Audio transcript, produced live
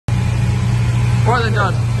Right then,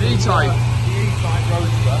 Dad, the E-Type. The E-Type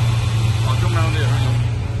Roadster. I'll come round here, hang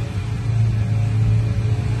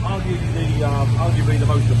on. Arguably the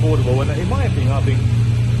most affordable, and in my opinion, I think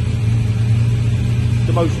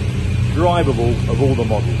the most drivable of all the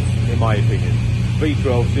models, in my opinion.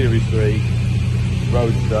 V12 Series 3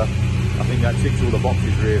 Roadster. I think that ticks all the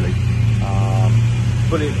boxes really.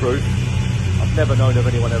 Bulletproof. I've never known of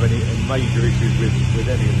anyone have any major issues with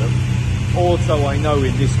any of them. Auto I know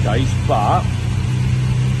in this case, but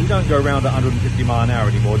we don't go around at 150 mile an hour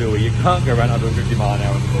anymore, do we? You can't go around 150 mile an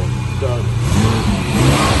hour anymore. So,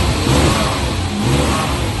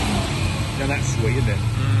 now that's sweet, isn't it?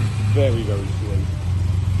 Very, very sweet.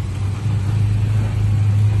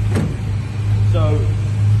 So,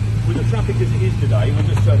 with the traffic as it is today, we'll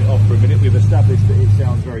just turn it off for a minute. We've established that it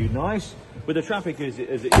sounds very nice. With the traffic as it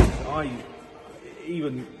is, I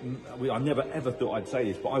never ever thought I'd say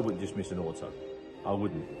this, but I wouldn't dismiss an auto. I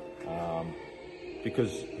wouldn't,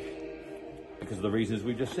 because of the reasons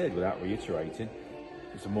we just said, without reiterating.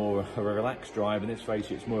 It's more of a relaxed drive, and let's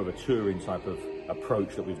face it, it's more of a touring type of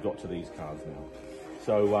approach that we've got to these cars now.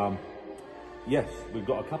 So yes, we've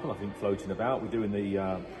got a couple I think floating about. We're doing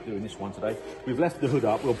doing this one today. We've left the hood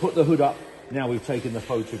up. We'll put the hood up now. We've taken the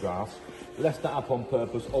photographs. Left that up on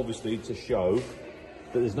purpose, obviously, to show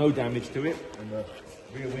that there's no damage to it, and the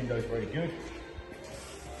rear window is very good.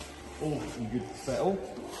 All in good fettle.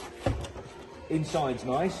 Inside's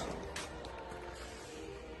nice.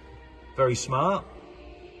 Very smart.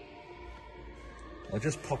 I'll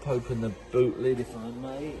just pop open the boot lid if I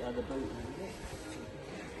may, and the boot lid.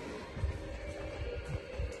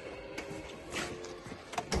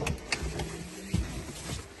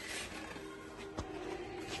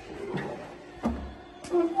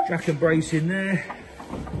 Jack and brace in there,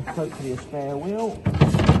 hopefully a spare wheel.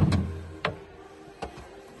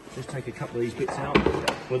 Just take a couple of these bits out.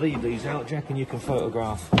 We'll leave these out, Jack, and you can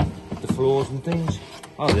photograph the floors and things.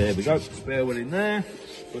 Oh, there we go, spare wheel in there.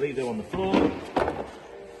 We'll leave them on the floor.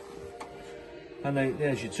 And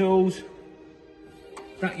there's your tools.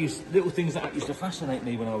 Little things that used to fascinate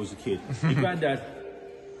me when I was a kid. Your granddad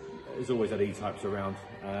has always had E-Types around,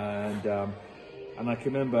 and I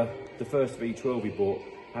can remember the first V12 we bought,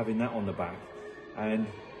 having that on the back. And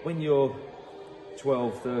when you're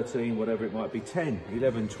 12, 13, whatever it might be, 10,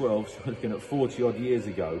 11, 12, so looking at 40 odd years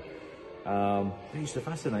ago, it used to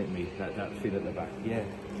fascinate me, that thing at the back, yeah.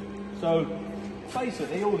 So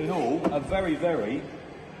basically, all in all, a very, very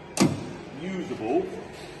usable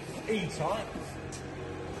E-Type.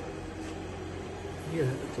 Yeah,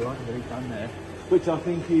 that's right, really done there. Which I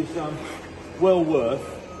think is well worth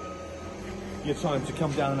your time to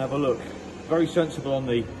come down and have a look. Very sensible on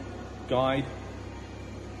the guide.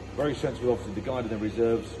 Very sensible, obviously, the guide and the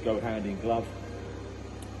reserves go hand in glove.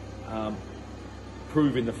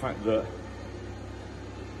 Proving the fact that,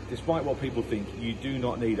 despite what people think, you do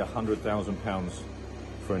not need £100,000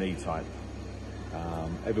 for an E-Type.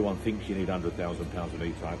 Everyone thinks you need £100,000 for an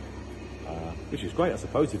E-Type, which is great, I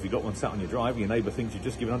suppose, if you've got one sat on your drive, your neighbour thinks you've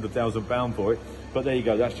just given £100,000 for it. But there you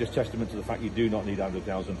go, that's just testament to the fact you do not need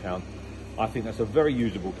 £100,000. I think that's a very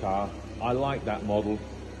usable car. I like that model.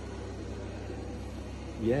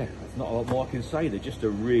 Yeah, there's not a lot more I can say. They're just a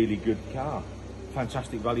really good car.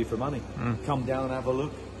 Fantastic value for money. Come down and have a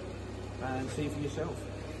look and see for yourself.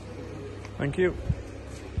 Thank you.